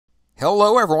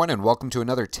Hello everyone and welcome to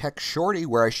another Tech Shorty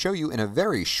where I show you in a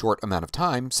very short amount of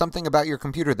time something about your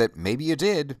computer that maybe you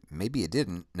did, maybe you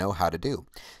didn't know how to do.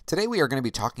 Today we are going to be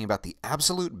talking about the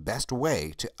absolute best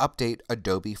way to update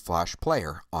Adobe Flash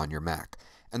Player on your Mac.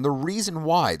 And the reason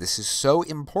why this is so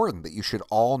important that you should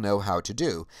all know how to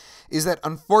do is that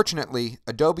unfortunately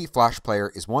Adobe Flash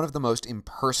Player is one of the most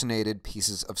impersonated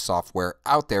pieces of software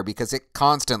out there because it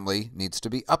constantly needs to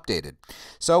be updated.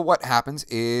 So what happens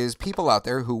is people out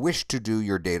there who wish to do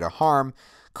your data harm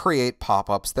create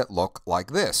pop-ups that look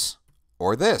like this,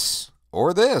 or this,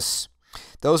 or this.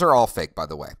 Those are all fake, by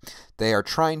the way. They are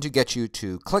trying to get you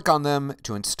to click on them,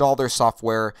 to install their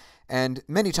software, and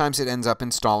many times it ends up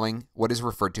installing what is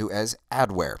referred to as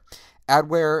adware.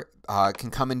 Adware can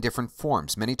come in different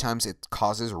forms. Many times it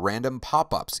causes random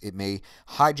pop-ups. It may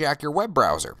hijack your web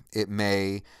browser. It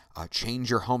may change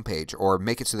your homepage or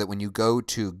make it so that when you go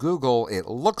to Google, it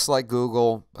looks like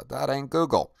Google, but that ain't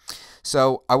Google.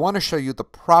 So I want to show you the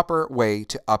proper way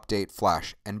to update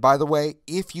Flash. And by the way,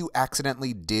 if you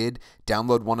accidentally did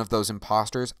download one of those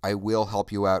imposters, I will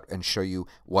help you out and show you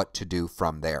what to do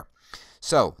from there.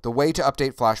 So the way to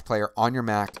update Flash Player on your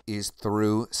Mac is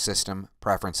through System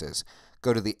Preferences.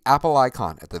 Go to the Apple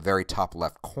icon at the very top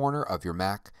left corner of your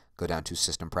Mac, go down to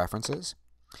System Preferences,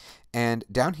 and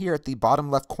down here at the bottom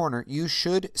left corner you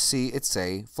should see it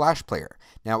say Flash Player.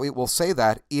 Now it will say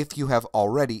that if you have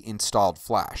already installed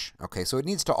Flash. Okay, so it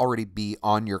needs to already be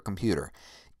on your computer.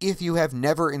 If you have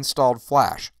never installed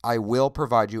Flash, I will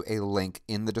provide you a link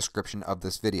in the description of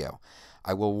this video.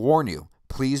 I will warn you,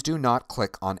 please do not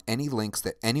click on any links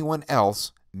that anyone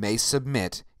else may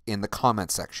submit in the comment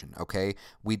section, okay?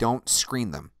 We don't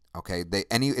screen them, okay?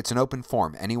 It's an open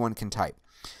form. Anyone can type.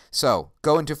 So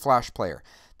go into Flash Player.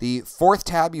 The fourth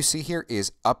tab you see here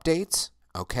is Updates,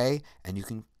 okay? And you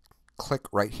can click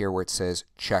right here where it says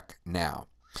Check Now.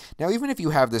 Now, even if you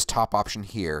have this top option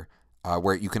here,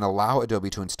 where you can allow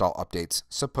Adobe to install updates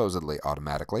supposedly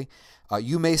automatically,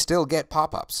 you may still get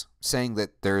pop-ups saying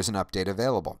that there is an update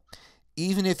available.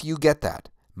 Even if you get that,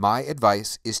 my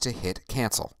advice is to hit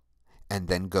Cancel and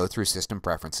then go through System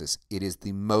Preferences. It is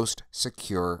the most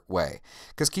secure way.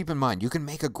 Because keep in mind, you can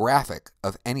make a graphic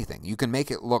of anything. You can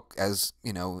make it look as,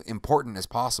 important as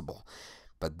possible.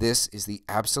 But this is the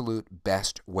absolute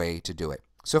best way to do it.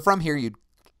 So from here, you'd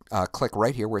click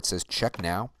right here where it says Check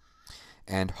Now.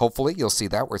 And hopefully you'll see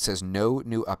that where it says no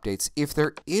new updates. If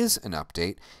there is an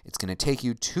update, it's going to take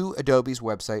you to Adobe's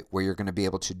website where you're going to be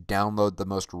able to download the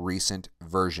most recent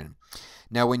version.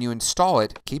 Now when you install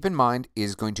it, keep in mind it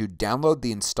is going to download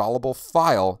the installable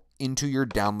file into your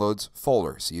Downloads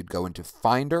folder. So you'd go into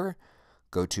Finder,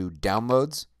 go to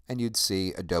Downloads, and you'd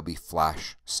see Adobe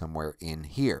Flash somewhere in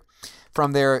here.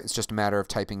 From there, it's just a matter of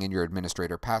typing in your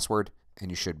administrator password, and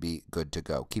you should be good to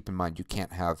go. Keep in mind you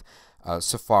can't have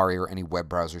Safari or any web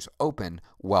browsers open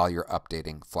while you're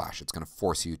updating Flash. It's going to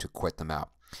force you to quit them out.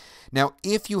 Now,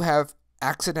 if you have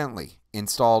accidentally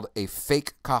installed a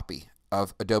fake copy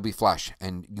of Adobe Flash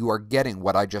and you are getting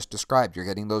what I just described, you're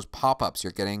getting those pop-ups,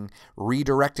 you're getting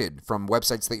redirected from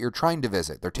websites that you're trying to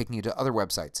visit, they're taking you to other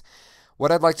websites.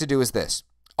 What I'd like to do is this.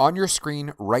 On your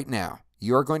screen right now,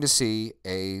 you're going to see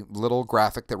a little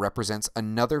graphic that represents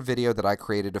another video that I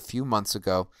created a few months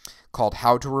ago called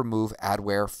How to Remove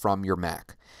Adware from Your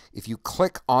Mac. If you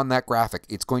click on that graphic,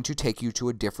 it's going to take you to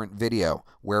a different video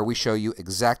where we show you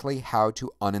exactly how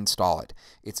to uninstall it.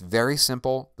 It's very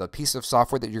simple. The piece of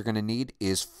software that you're going to need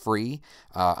is free.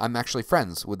 I'm actually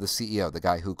friends with the CEO, the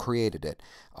guy who created it,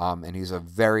 and he's a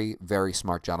very, very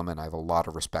smart gentleman. I have a lot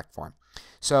of respect for him.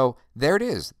 So there it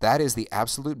is. That is the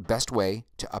absolute best way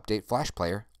to update Flash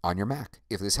Player on your Mac.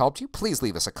 If this helped you, please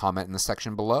leave us a comment in the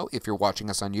section below. If you're watching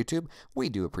us on YouTube, we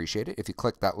do appreciate it if you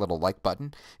click that little like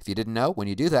button. If you didn't know, when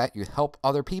you do that, you help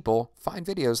other people find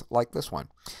videos like this one.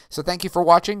 So thank you for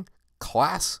watching.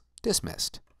 Class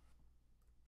dismissed.